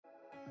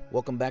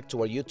Welcome back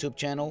to our YouTube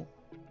channel.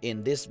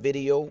 In this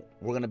video,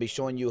 we're going to be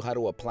showing you how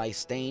to apply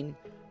stain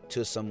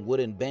to some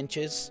wooden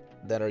benches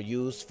that are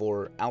used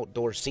for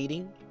outdoor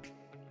seating.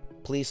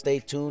 Please stay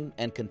tuned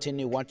and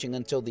continue watching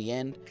until the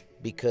end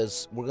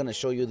because we're going to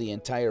show you the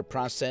entire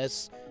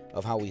process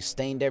of how we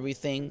stained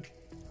everything,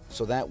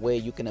 so that way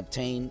you can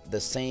obtain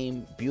the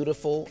same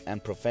beautiful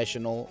and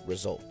professional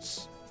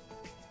results.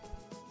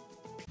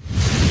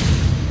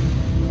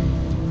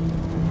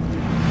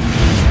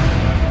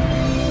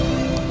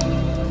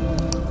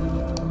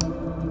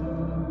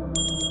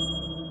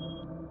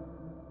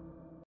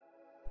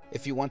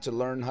 If you want to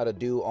learn how to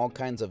do all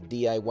kinds of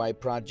DIY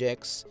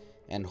projects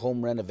and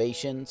home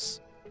renovations,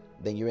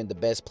 then you're in the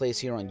best place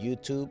here on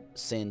YouTube,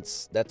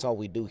 since that's all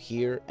we do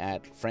here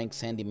at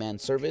Frank's Handyman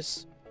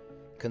Service.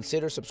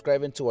 Consider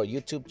subscribing to our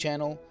YouTube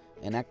channel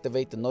and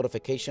activate the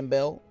notification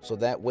bell so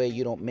that way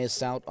you don't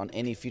miss out on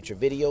any future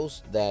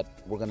videos that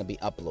we're going to be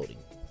uploading.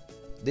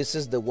 This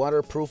is the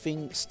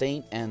waterproofing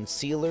stain and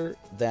sealer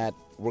that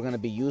we're going to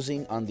be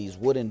using on these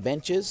wooden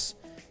benches.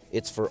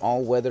 It's for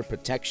all-weather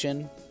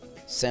protection,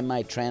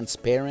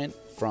 semi-transparent,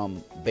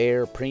 from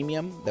Behr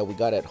Premium that we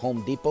got at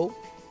Home Depot.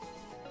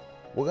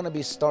 We're going to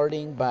be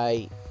starting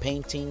by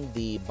painting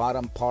the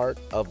bottom part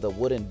of the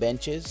wooden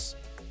benches.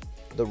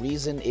 The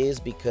reason is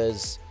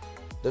because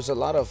there's a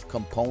lot of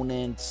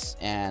components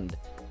and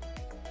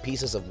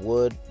pieces of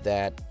wood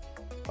that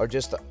are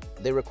just,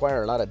 they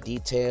require a lot of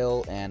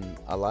detail and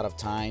a lot of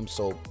time.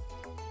 So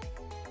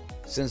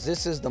since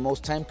this is the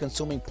most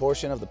time-consuming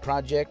portion of the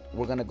project,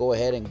 we're going to go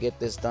ahead and get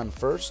this done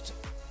first.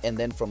 And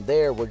then from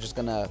there, we're just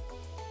gonna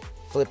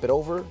flip it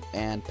over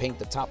and paint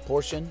the top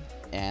portion.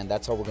 And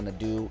that's how we're gonna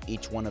do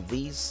each one of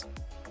these.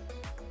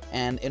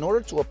 And in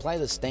order to apply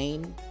the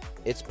stain,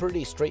 it's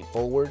pretty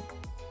straightforward.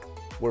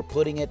 We're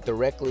putting it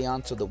directly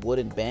onto the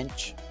wooden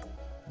bench.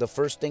 The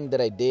first thing that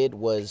I did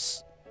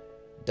was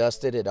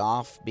dusted it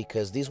off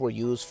because these were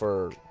used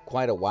for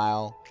quite a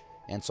while.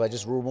 And so I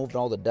just removed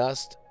all the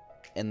dust.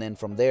 And then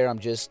from there,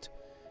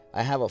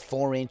 I have a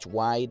 4-inch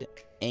wide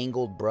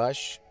angled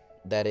brush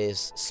that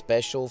is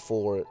special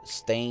for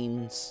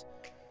stains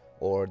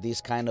or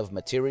this kind of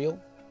material,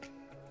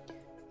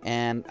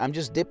 and I'm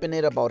just dipping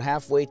it about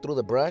halfway through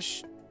the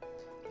brush,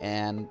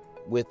 and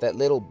with that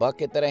little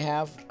bucket that I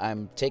have,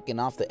 I'm taking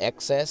off the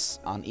excess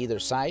on either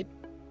side,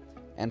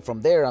 and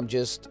from there I'm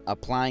just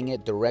applying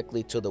it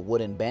directly to the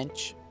wooden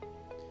bench.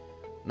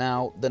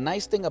 Now the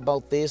nice thing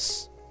about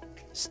this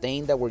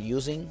stain that we're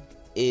using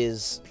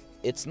is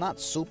it's not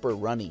super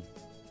runny.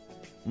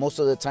 Most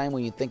of the time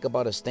when you think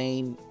about a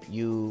stain,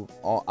 you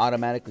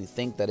automatically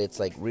think that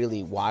it's like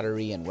really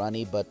watery and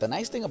runny. But the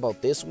nice thing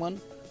about this one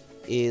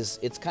is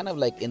it's kind of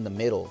like in the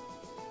middle.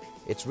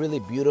 It's really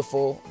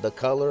beautiful. The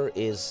color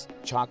is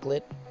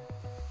chocolate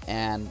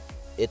and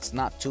it's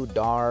not too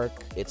dark.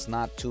 It's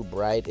not too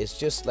bright. It's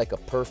just like a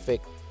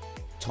perfect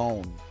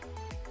tone.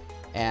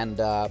 And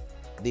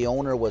the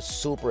owner was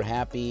super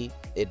happy.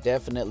 It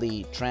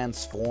definitely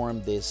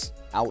transformed this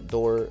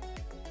outdoor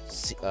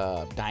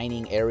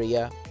dining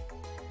area.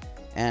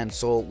 And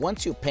so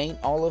once you paint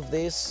all of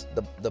this,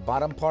 the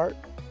bottom part,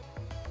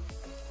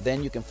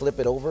 then you can flip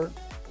it over.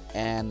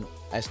 And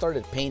I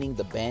started painting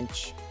the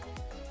bench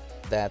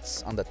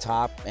that's on the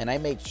top, and I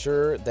made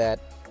sure that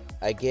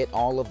I get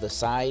all of the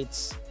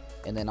sides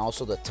and then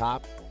also the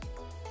top.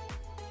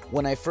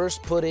 When I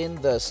first put in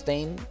the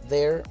stain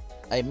there,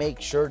 I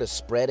make sure to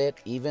spread it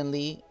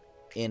evenly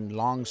in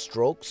long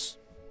strokes.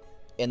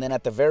 And then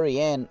at the very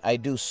end, I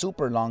do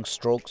super long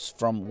strokes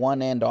from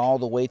one end all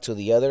the way to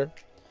the other.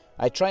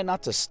 I try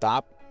not to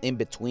stop in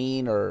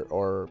between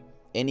or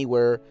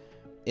anywhere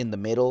in the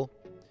middle,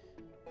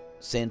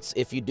 since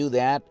if you do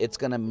that, it's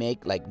gonna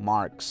make like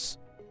marks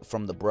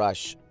from the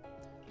brush.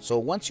 So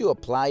once you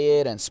apply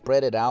it and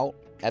spread it out,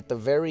 at the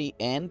very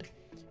end,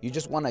 you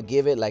just wanna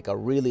give it like a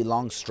really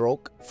long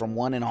stroke from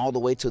one end all the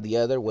way to the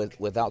other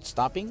without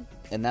stopping.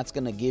 And that's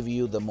gonna give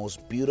you the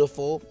most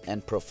beautiful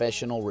and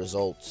professional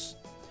results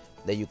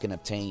that you can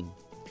obtain.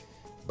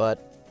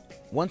 But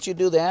once you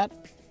do that,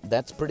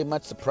 that's pretty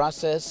much the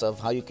process of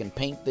how you can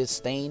paint this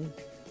stain.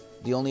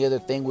 The only other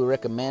thing we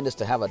recommend is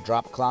to have a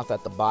drop cloth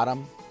at the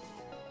bottom,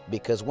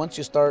 because once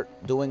you start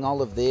doing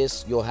all of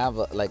this, you'll have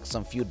like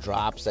some few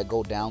drops that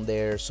go down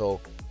there.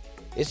 So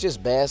it's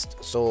just best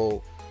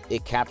so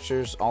it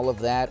captures all of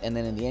that, and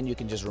then in the end you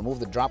can just remove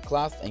the drop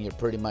cloth and you're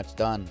pretty much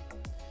done.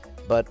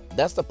 But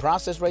that's the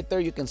process right there.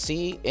 You can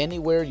see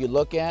anywhere you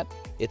look at,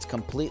 it's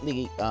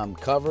completely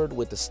covered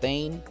with the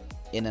stain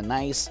in a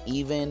nice,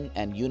 even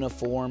and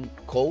uniform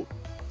coat.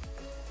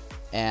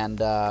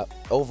 And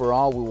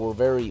overall, we were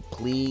very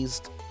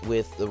pleased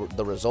with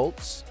the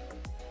results.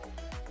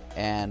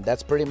 And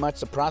that's pretty much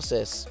the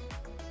process.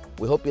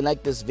 We hope you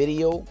like this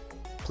video.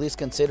 Please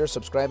consider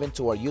subscribing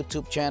to our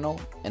YouTube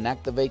channel and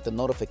activate the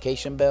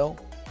notification bell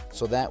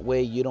so that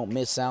way you don't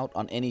miss out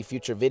on any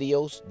future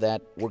videos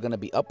that we're going to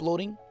be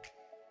uploading.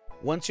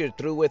 Once you're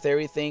through with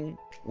everything,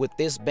 with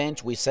this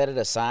bench, we set it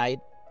aside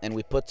and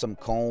we put some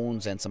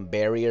cones and some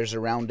barriers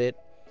around it.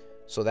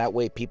 So that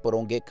way people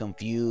don't get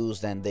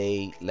confused and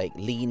they like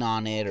lean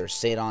on it or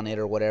sit on it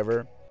or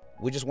whatever.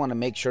 We just want to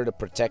make sure to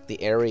protect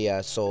the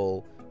area,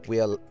 so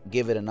we'll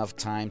give it enough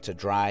time to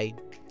dry.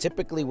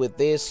 Typically with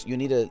this, you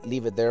need to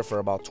leave it there for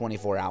about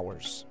 24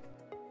 hours.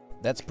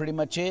 That's pretty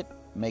much it.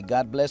 May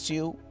God bless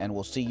you, and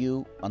we'll see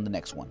you on the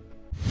next one.